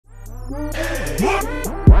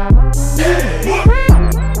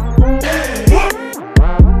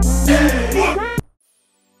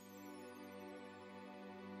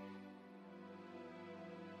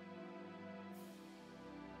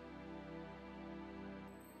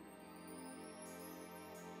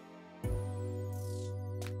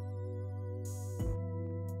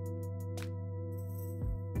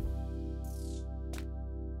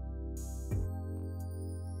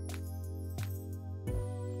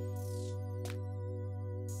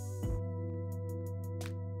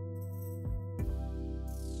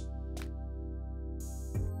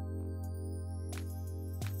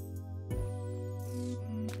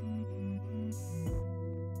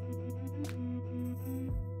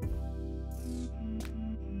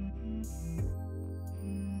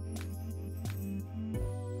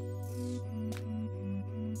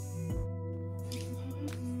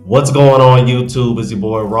What's going on YouTube? It's your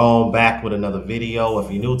boy Rome back with another video.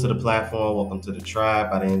 If you're new to the platform, welcome to the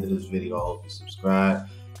tribe. By the end of this video, I hope you subscribe.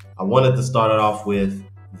 I wanted to start it off with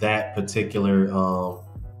that particular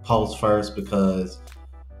post first because,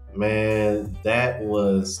 man, that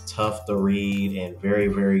was tough to read and very,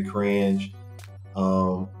 very cringe.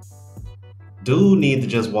 Dude need to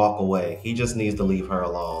just walk away. He just needs to leave her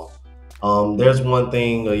alone. There's one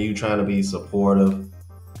thing of you trying to be supportive,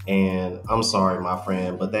 and I'm sorry, my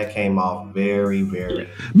friend, but that came off very, very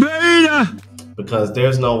beta, because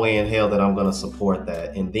there's no way in hell that I'm going to support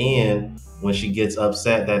that. And then when she gets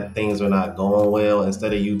upset that things are not going well,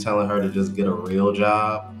 instead of you telling her to just get a real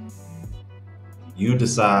job, you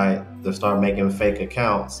decide to start making fake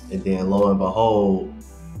accounts. And then lo and behold,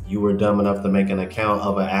 you were dumb enough to make an account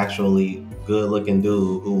of an actually good looking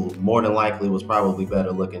dude who more than likely was probably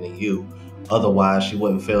better looking than you. Otherwise, she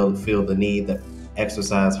wouldn't feel the need to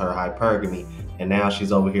exercise her hypergamy, and now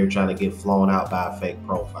she's over here trying to get flown out by a fake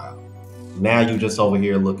profile. Now you just over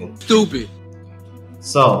here looking stupid.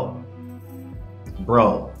 So,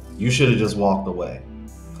 bro, you should have just walked away.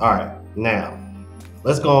 All right, now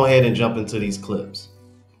let's go ahead and jump into these clips.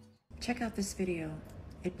 Check out this video.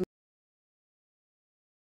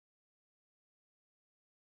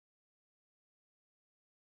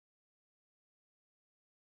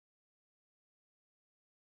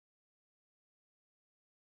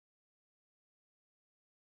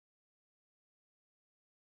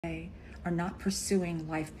 Are not pursuing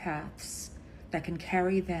life paths that can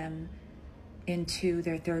carry them into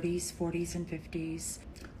their 30s, 40s, and 50s,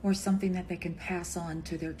 or something that they can pass on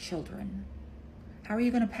to their children. How are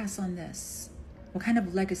you going to pass on this? What kind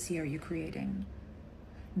of legacy are you creating?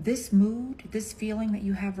 This mood, this feeling that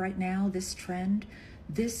you have right now, this trend,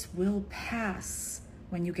 this will pass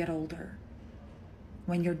when you get older,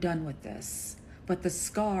 when you're done with this. But the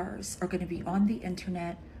scars are going to be on the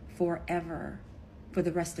internet forever. For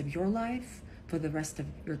the rest of your life, for the rest of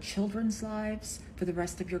your children's lives, for the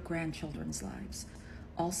rest of your grandchildren's lives.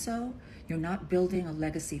 Also, you're not building a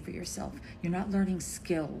legacy for yourself. You're not learning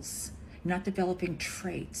skills. You're not developing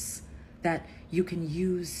traits that you can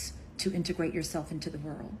use to integrate yourself into the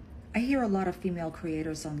world. I hear a lot of female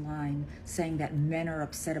creators online saying that men are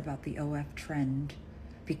upset about the OF trend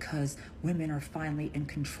because women are finally in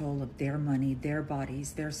control of their money, their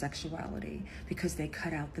bodies, their sexuality, because they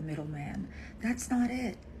cut out the middleman. That's not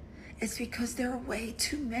it. It's because there are way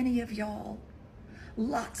too many of y'all.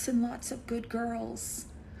 Lots and lots of good girls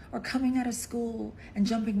are coming out of school and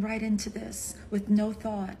jumping right into this with no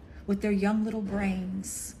thought, with their young little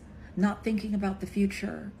brains, not thinking about the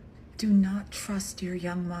future. Do not trust your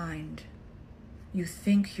young mind. You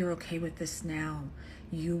think you're okay with this now.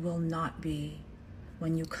 You will not be.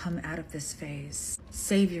 When you come out of this phase,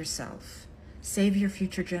 save yourself, save your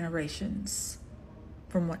future generations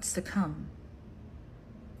from what's to come.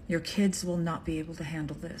 Your kids will not be able to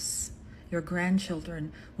handle this. Your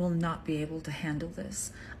grandchildren will not be able to handle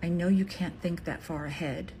this. I know you can't think that far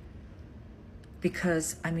ahead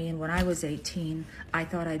because, I mean, when I was 18, I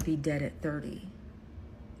thought I'd be dead at 30.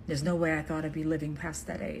 There's no way I thought I'd be living past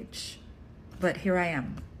that age, but here I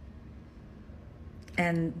am.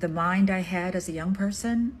 And the mind I had as a young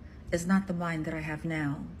person is not the mind that I have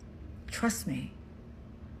now. Trust me.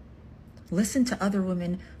 Listen to other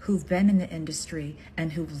women who've been in the industry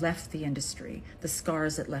and who've left the industry, the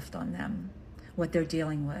scars it left on them, what they're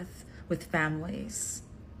dealing with families,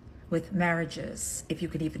 with marriages, if you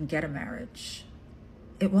could even get a marriage.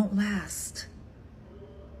 It won't last.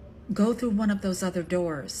 Go through one of those other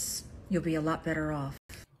doors. You'll be a lot better off.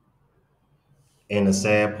 And the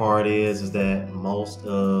sad part is that most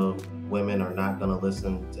of women are not going to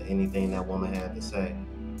listen to anything that woman had to say.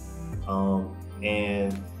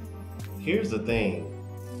 And here's the thing.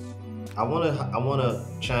 I wanna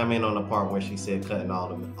chime in on the part where she said cutting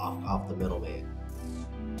off the middleman.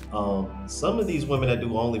 Some of these women that do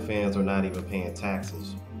OnlyFans are not even paying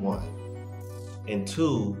taxes. One and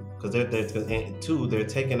two, because they're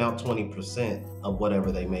taking out 20% of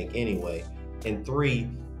whatever they make anyway. And three,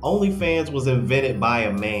 OnlyFans was invented by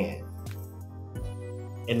a man.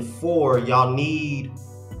 And four, y'all need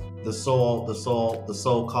the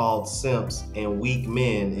so-called simps and weak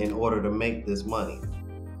men in order to make this money.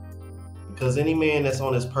 Because any man that's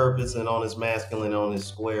on his purpose and on his masculine and on his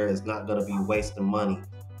square is not going to be wasting money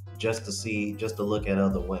just to look at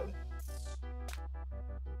other women.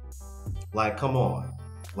 Like, come on.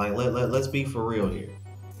 Like, let's be for real here.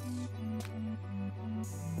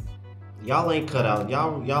 Y'all ain't cut out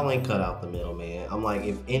the middleman. I'm like,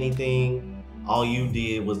 if anything, all you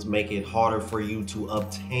did was make it harder for you to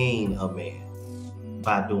obtain a man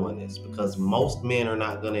by doing this, because most men are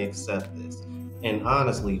not going to accept this. And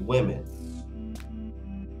honestly, women,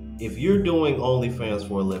 if you're doing OnlyFans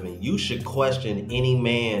for a living, you should question any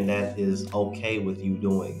man that is okay with you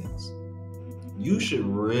doing this. You should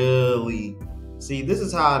really see. This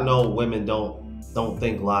is how I know women don't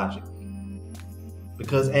think logically.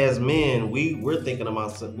 Because as men, we're thinking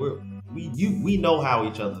about we know how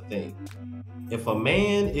each other think. If a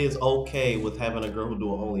man is okay with having a girl who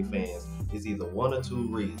do an OnlyFans, it's either one or two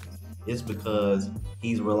reasons. It's because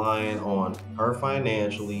he's relying on her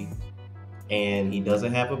financially, and he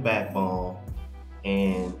doesn't have a backbone,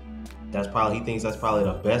 and he thinks that's probably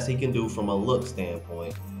the best he can do from a look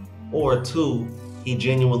standpoint. Or two, he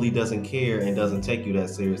genuinely doesn't care and doesn't take you that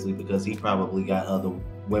seriously because he probably got other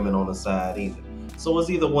women on the side either. So it's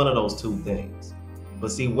either one of those two things.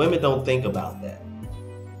 But see, women don't think about that.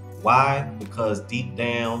 Why? Because deep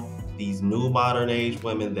down, these new modern age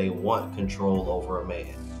women, they want control over a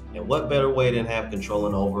man. And what better way than have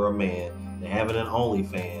controlling over a man than having an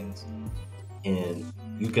OnlyFans? And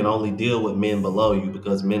you can only deal with men below you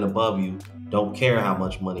because men above you don't care how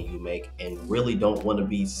much money you make and really don't want to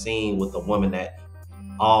be seen with a woman that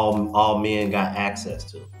all men got access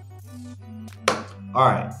to. All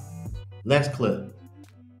right, next clip.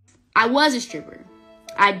 I was a stripper.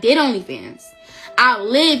 I did OnlyFans. I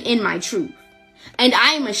live in my truth. And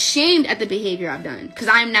I am ashamed at the behavior I've done because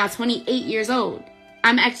I am now 28 years old.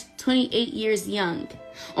 I'm actually 28 years young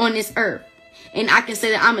on this earth. And I can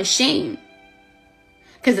say that I'm ashamed.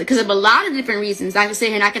 Because of a lot of different reasons. I can sit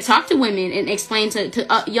here and I can talk to women and explain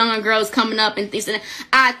to younger girls coming up and things. And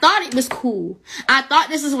I thought it was cool. I thought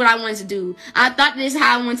this is what I wanted to do. I thought this is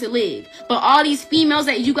how I wanted to live. But all these females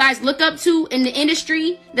that you guys look up to in the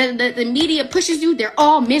industry, that the media pushes you, they're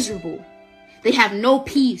all miserable. They have no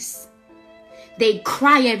peace. They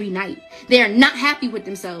cry every night. They are not happy with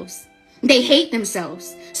themselves. They hate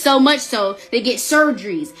themselves. So much so, they get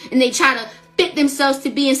surgeries and they try to fit themselves to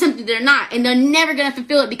be in something they're not, and they're never gonna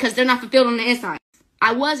fulfill it because they're not fulfilled on the inside.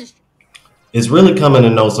 It's really coming to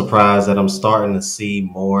no surprise that I'm starting to see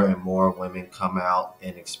more and more women come out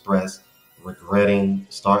and express regretting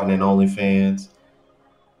starting an OnlyFans.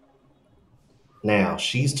 Now,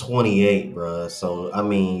 she's 28, bruh. So, I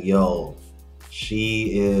mean, yo,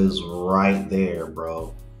 she is right there,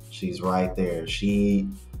 bro. She's right there. She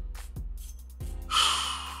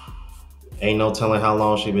ain't no telling how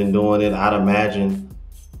long she's been doing it. I'd imagine,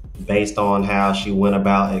 based on how she went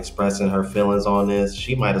about expressing her feelings on this,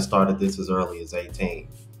 she might have started this as early as 18.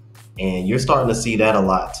 And you're starting to see that a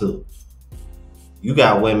lot too. You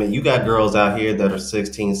got girls out here that are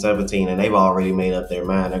 16, 17, and they've already made up their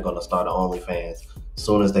mind they're going to start an OnlyFans as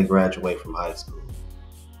soon as they graduate from high school.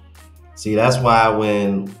 See, that's why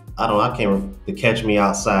the Catch Me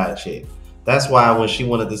Outside chick. That's why when she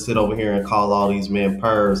wanted to sit over here and call all these men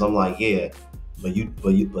pervs, I'm like, yeah,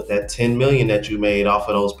 but that 10 million that you made off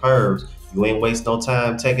of those pervs, you ain't waste no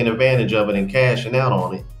time taking advantage of it and cashing out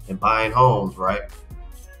on it and buying homes, right?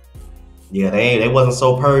 Yeah, they wasn't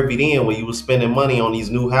so pervy then when you was spending money on these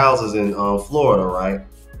new houses in Florida, right?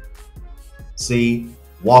 See,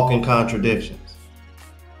 walking contradictions.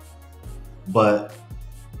 But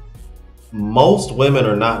most women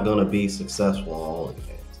are not going to be successful on OnlyFans.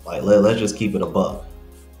 Like, let's just keep it a buck.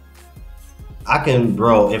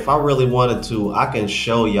 If I really wanted to, I can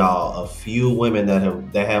show y'all a few women that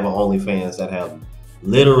have an OnlyFans that have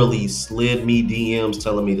literally slid me DMs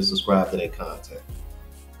telling me to subscribe to their content.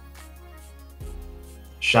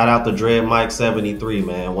 Shout out to Dread Mike 73,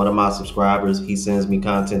 man. One of my subscribers. He sends me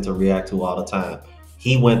content to react to all the time.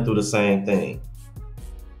 He went through the same thing.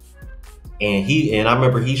 And I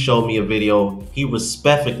remember he showed me a video. He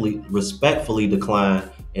respectfully declined.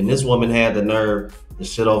 And this woman had the nerve to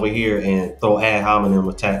sit over here and throw ad hominem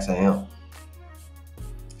attacks at him.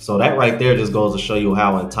 So that right there just goes to show you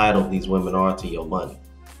how entitled these women are to your money.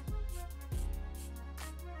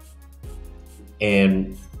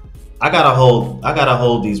 And I gotta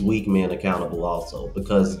hold these weak men accountable also,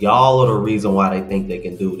 because y'all are the reason why they think they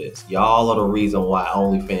can do this. Y'all are the reason why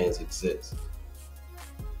OnlyFans exists.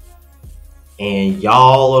 And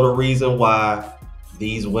y'all are the reason why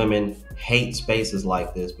these women hate spaces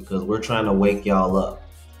like this, because we're trying to wake y'all up.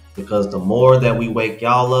 Because the more that we wake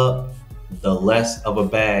y'all up, the less of a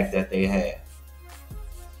bag that they have.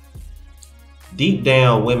 Deep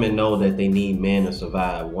down, women know that they need men to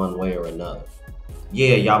survive one way or another.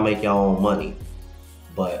 Yeah, y'all make your own money,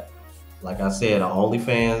 but like I said,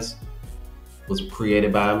 OnlyFans was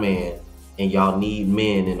created by a man, and y'all need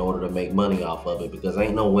men in order to make money off of it, because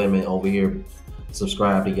ain't no women over here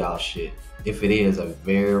subscribe to y'all shit. If it is, a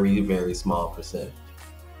very, very small percentage.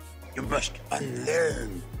 You must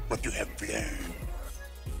unlearn what you have learned.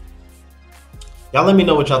 Y'all let me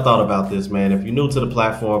know what y'all thought about this, man. If you're new to the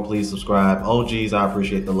platform, please subscribe. OGs, I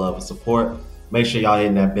appreciate the love and support. Make sure y'all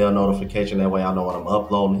hitting that bell notification. That way I know when I'm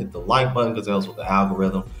uploading. Hit the like button because it helps with the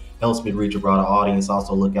algorithm. Helps me reach a broader audience.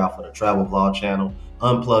 Also look out for the travel vlog channel.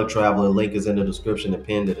 Unplugged Traveler. Link is in the description and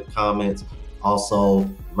pinned in the comments. Also,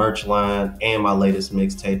 merch line and my latest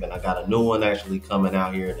mixtape. And I got a new one actually coming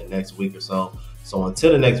out here in the next week or so. So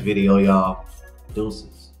until the next video, y'all,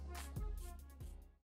 deuces.